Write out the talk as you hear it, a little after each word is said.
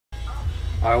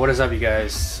Alright, what is up you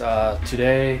guys?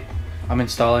 Today I'm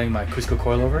installing my Cusco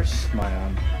Coilovers, my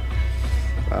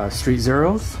Street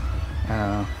Zeros.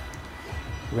 We're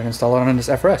gonna install it on this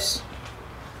FRS.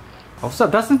 Oh, what's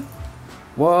up, Dustin?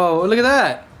 Whoa, look at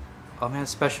that! Oh man,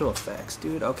 special effects,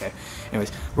 dude. Okay.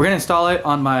 Anyways, we're gonna install it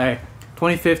on my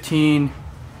 2015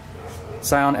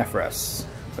 Scion FRS,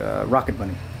 Rocket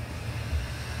Bunny.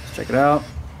 Let's check it out.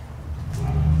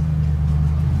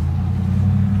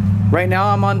 Right now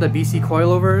I'm on the Bc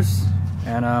Coilovers,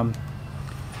 and I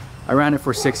ran it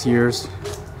for 6 years.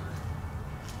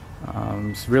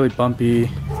 It's really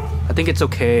bumpy. I think it's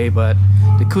okay, but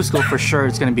the Cusco for sure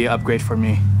is going to be an upgrade for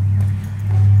me.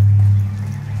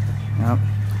 Yep.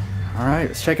 Alright,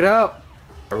 let's check it out.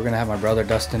 We're going to have my brother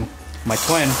Dustin, my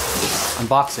twin,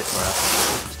 unbox it for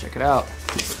us. Let's check it out.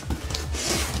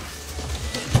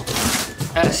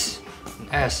 S.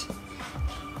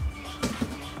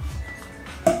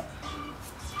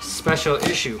 Special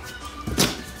issue.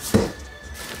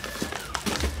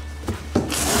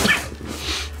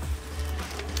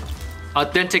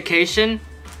 Authentication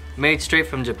made straight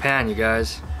from Japan, you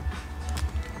guys.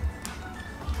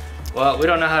 Well, we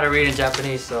don't know how to read in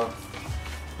Japanese, so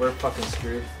we're fucking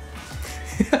screwed.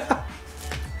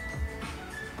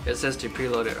 It says to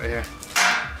preload it right here.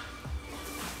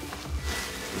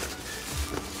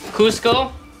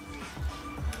 Cusco,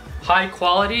 high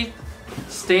quality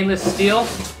stainless steel.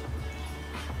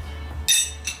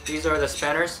 These are the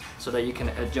spanners so that you can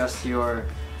adjust your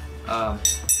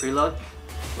preload.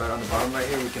 Right on the bottom right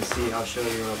here, you can see. I'll show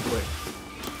you real quick.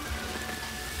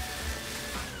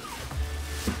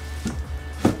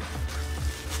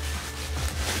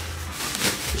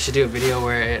 You should do a video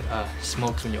where it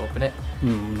smokes when you open it.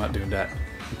 I'm not doing that.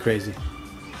 You're crazy.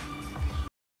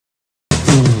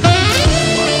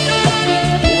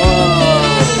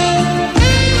 Whoa!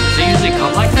 Does it usually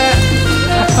come like that?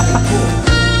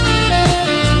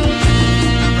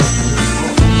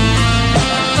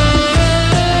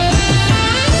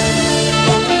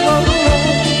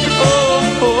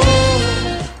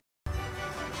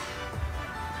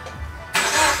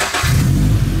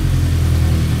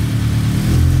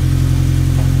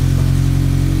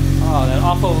 Oh, that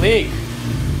awful leak.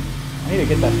 I need to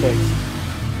get that fixed.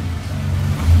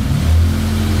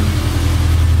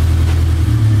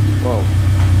 Whoa.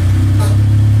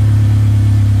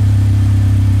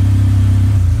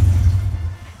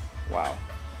 Wow.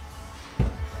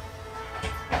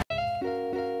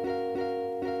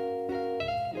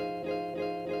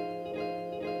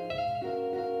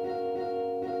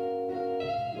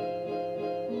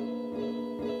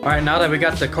 Alright, now that we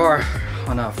got the car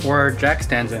on 4 jack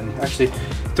stands, and actually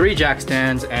 3 jack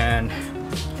stands and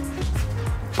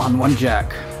on 1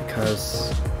 jack,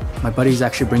 because my buddy's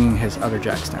actually bringing his other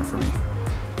jack stand for me.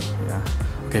 Yeah.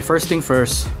 Okay, first thing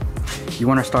first, you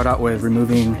want to start out with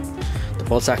removing the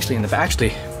bolts actually in the back.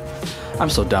 Actually, I'm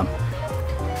so dumb.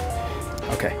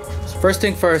 Okay, so first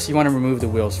thing first, you want to remove the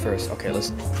wheels first. Okay, let's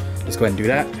go ahead and do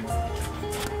that.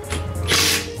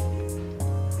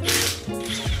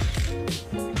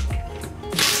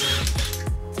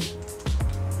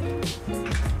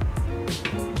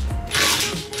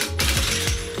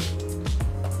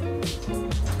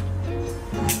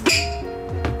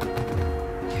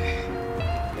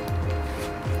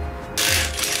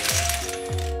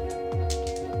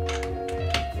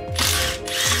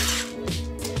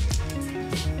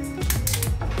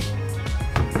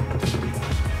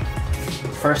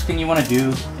 First thing you want to do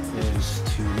is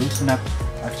to loosen up,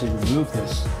 actually remove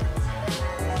this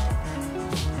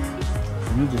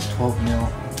 12 mil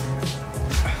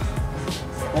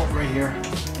bolt right here.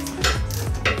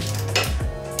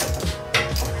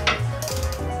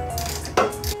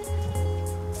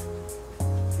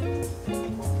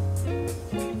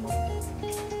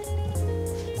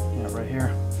 Yeah, right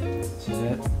here. This is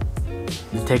it.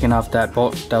 You're taking off that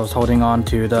bolt that was holding on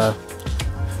to the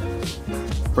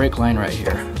brake line right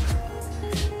here.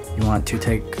 You want to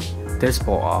take this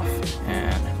bolt off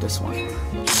and this one. Free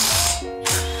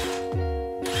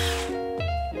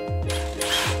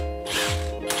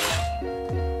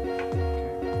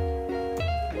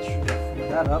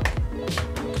that up.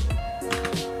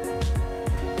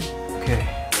 Okay,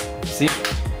 see?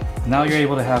 Now you're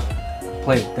able to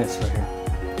play with this right here.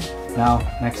 Now,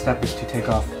 next step is to take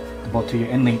off the bolt to your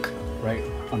end link right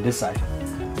on this side.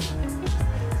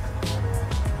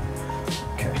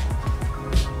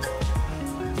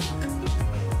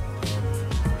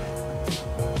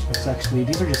 Actually,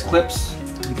 these are just clips.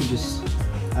 You can just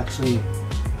actually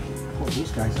pull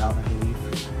these guys out, I believe.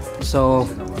 So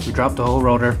we dropped the whole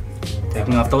rotor,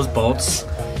 taking off those bolts,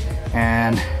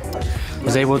 and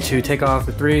was able to take off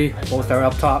the 3 bolts that were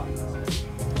up top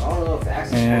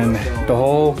and the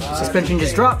whole suspension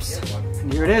just drops.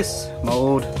 And here it is, my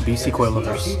old BC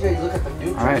Coilovers.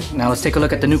 All right, now let's take a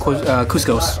look at the new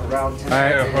Cuscos. All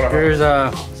right,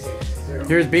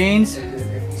 here's Beans.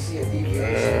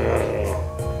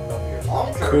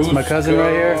 It's my cousin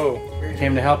right here.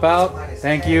 Came to help out.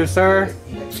 Thank you, sir.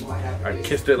 I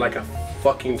kissed it like a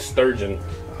fucking sturgeon.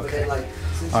 Okay.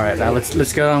 All right, now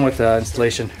let's get on with the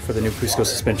installation for the new Cusco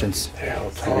suspensions. Here we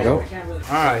go.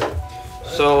 All right.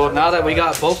 So now that we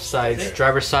got both sides,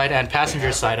 driver's side and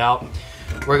passenger side out,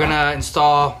 we're gonna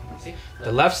install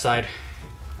the left side.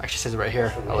 Actually says it right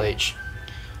here, LH.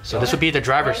 So this would be the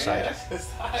driver's side.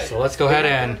 So let's go ahead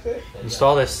and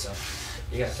install this.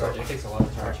 You gotta charge. It takes a lot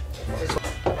to charge.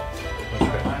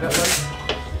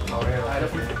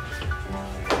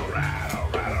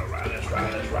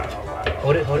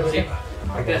 Hold it like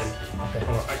this.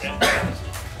 Okay.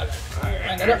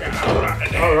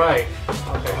 All right.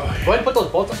 Okay. Go ahead and put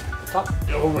those bolts on top.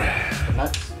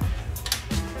 Nuts.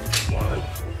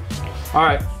 All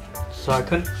right. So I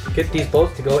couldn't get these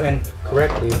bolts to go in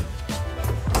correctly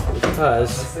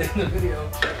because some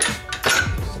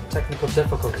technical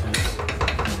difficulties.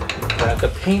 But the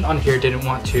paint on here didn't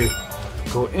want to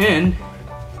go in.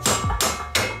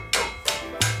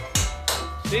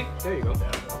 See? There you go.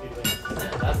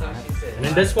 And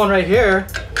then this one right here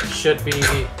should be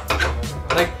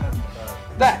like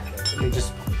that. It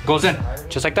just goes in,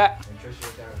 just like that.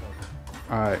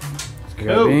 All right, we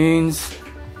got Beans.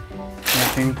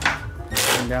 Connecting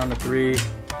down the 3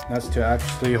 nuts to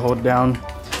actually hold down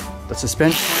the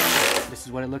suspension. This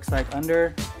is what it looks like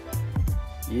under.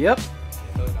 Yep,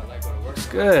 looks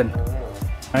good.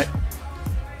 All right,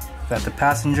 got the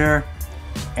passenger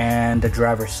and the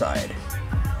driver's side.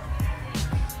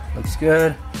 Looks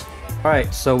good. All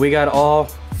right, so we got all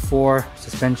 4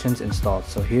 suspensions installed.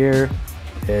 So here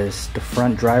is the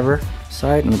front driver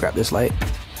side. Let me grab this light.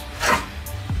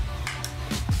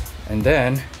 And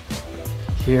then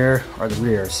here are the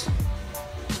rears.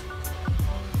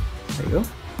 There you go.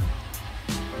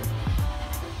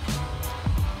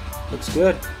 Looks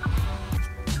good.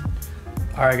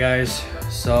 All right, guys.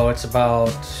 So it's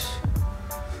about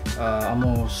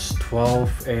almost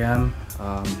 12 a.m.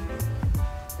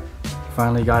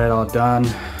 Finally got it all done.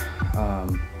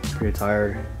 Pretty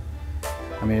tired.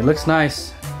 I mean, it looks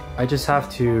nice. I just have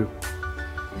to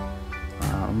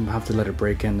let it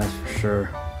break in, that's for sure.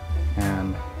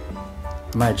 And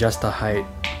I might adjust the height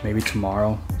maybe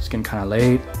tomorrow. It's getting kind of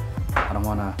late. I don't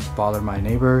want to bother my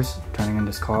neighbors turning in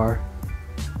this car.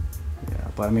 Yeah,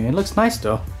 but I mean, it looks nice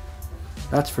though.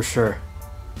 That's for sure.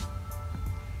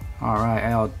 All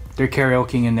right, they're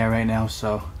karaokeing in there right now,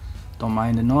 so don't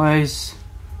mind the noise.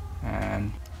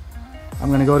 And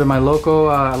I'm gonna go to my local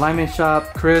alignment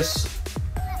shop, Chris.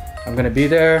 I'm gonna be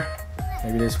there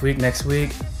maybe this week, next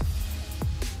week.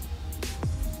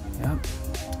 Yep,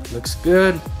 looks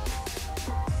good.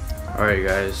 All right,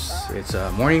 guys, it's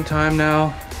morning time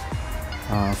now.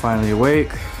 Finally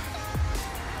awake.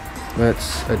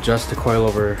 Let's adjust the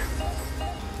coilover.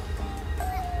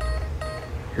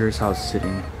 Here's how it's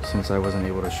sitting, since I wasn't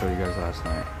able to show you guys last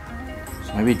night.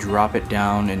 So maybe drop it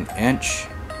down an inch,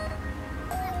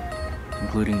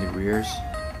 including the rears.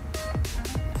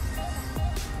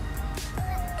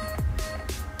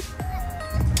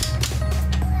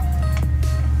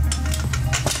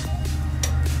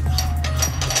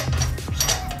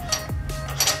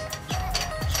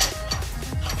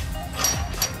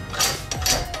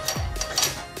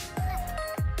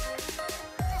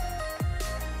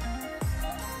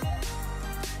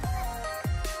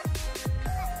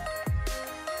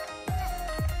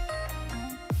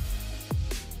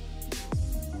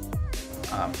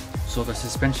 So the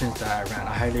suspensions that I ran,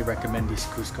 I highly recommend these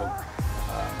Cusco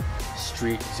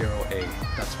Street ZeroA.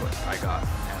 That's what I got,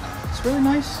 and it's really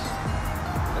nice.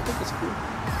 I think it's cool.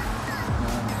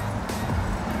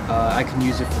 I can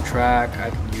use it for track.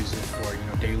 I can use it for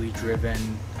daily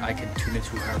driven. I can tune it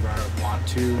to however I want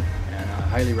to, and I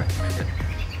highly recommend it.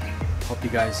 Hope you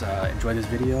guys enjoy this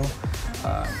video.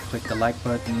 Click the like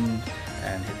button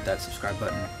and hit that subscribe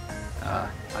button.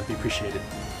 I'd be appreciated.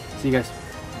 See you guys.